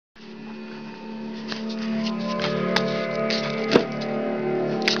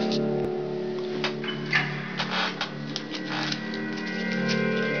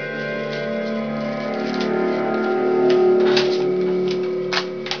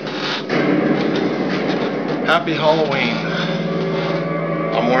Happy Halloween.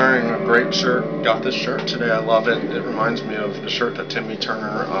 I'm wearing a great shirt. Got this shirt today. I love it. It reminds me of the shirt that Timmy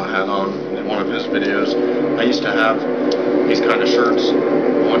Turner had on in one of his videos. I used to have these kind of shirts.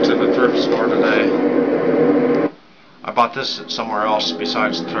 I went to the thrift store today. I bought this somewhere else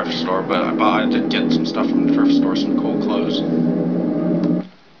besides the thrift store, but I did get some stuff from the thrift store, some cool clothes.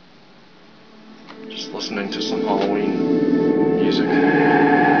 Just listening to some Halloween music.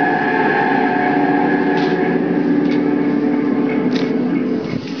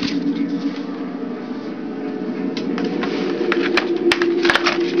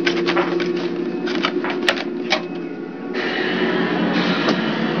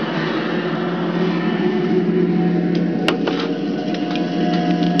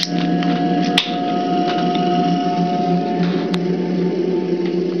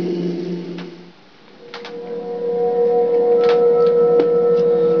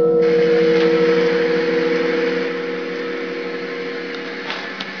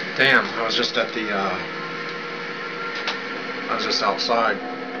 Damn, I was just outside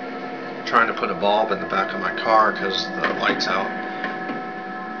trying to put a bulb in the back of my car because the light's out.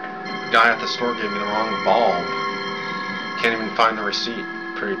 The guy at the store gave me the wrong bulb. Can't even find the receipt.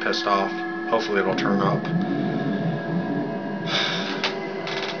 Pretty pissed off. Hopefully it'll turn up.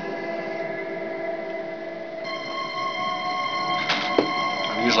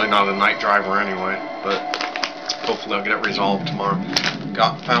 I'm usually not a night driver anyway, but hopefully I'll get it resolved tomorrow.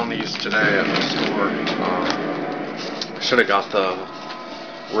 Found these today at the store. Should have got the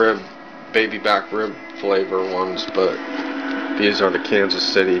baby back rib flavor ones, but these are the Kansas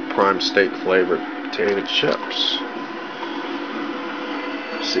City prime steak flavored potato chips.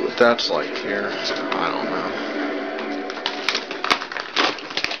 See what that's like here. I don't know.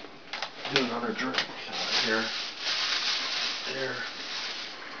 Do another drink here. There.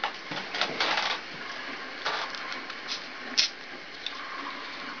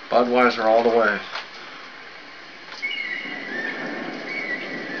 Budweiser all the way.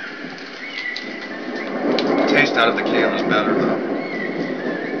 The taste out of the can is better though.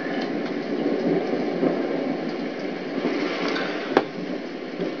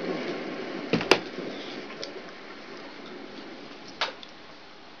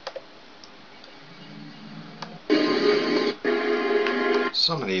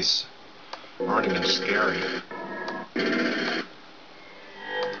 Some of these aren't even scary.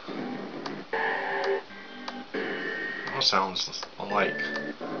 Sounds alike.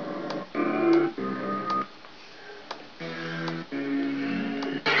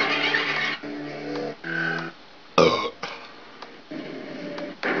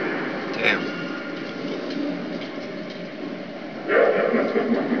 Damn.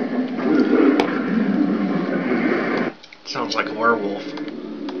 Sounds like a werewolf.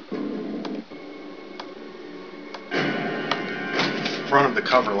 Front of the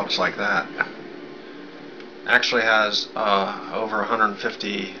cover looks like that. Actually has over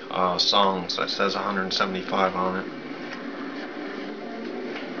 150 songs. That says 175 on it.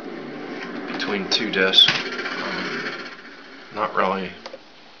 Between two discs. Not really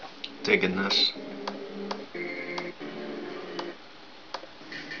digging this. It's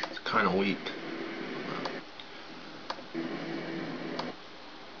kind of weak.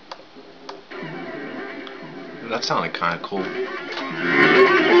 That sounded kind of cool.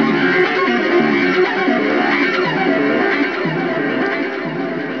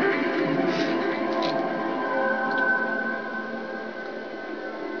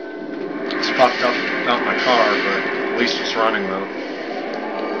 Fucked up about my car, but at least it's running though.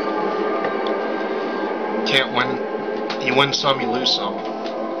 Can't win. You win some, you lose some.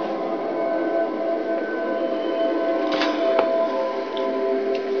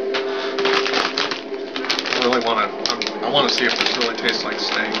 I really want to. I want to see if this really tastes like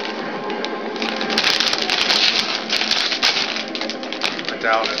steak. I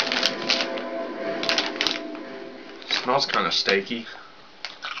doubt it. It smells kind of steaky.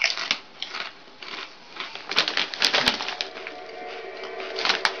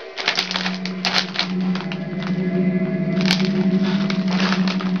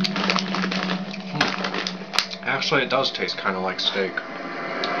 Actually, it does taste kind of like steak.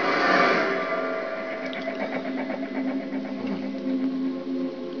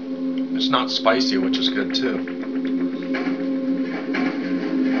 It's not spicy, which is good too.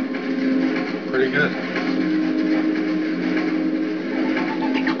 Pretty good.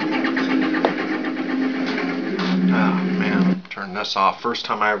 Ah, man, turn this off. First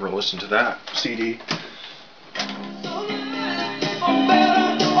time I ever listened to that CD.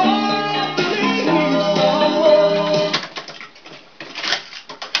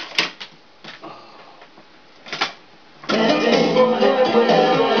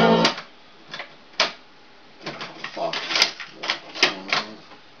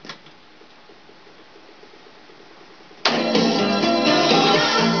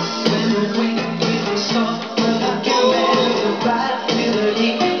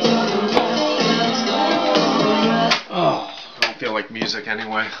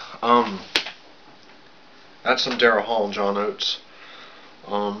 Anyway, that's some Daryl Hall and John Oates.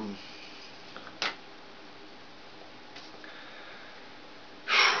 No,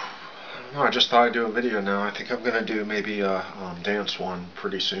 I just thought I'd do a video now. I think I'm gonna do maybe a dance one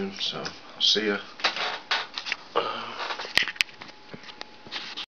pretty soon. So I'll see ya.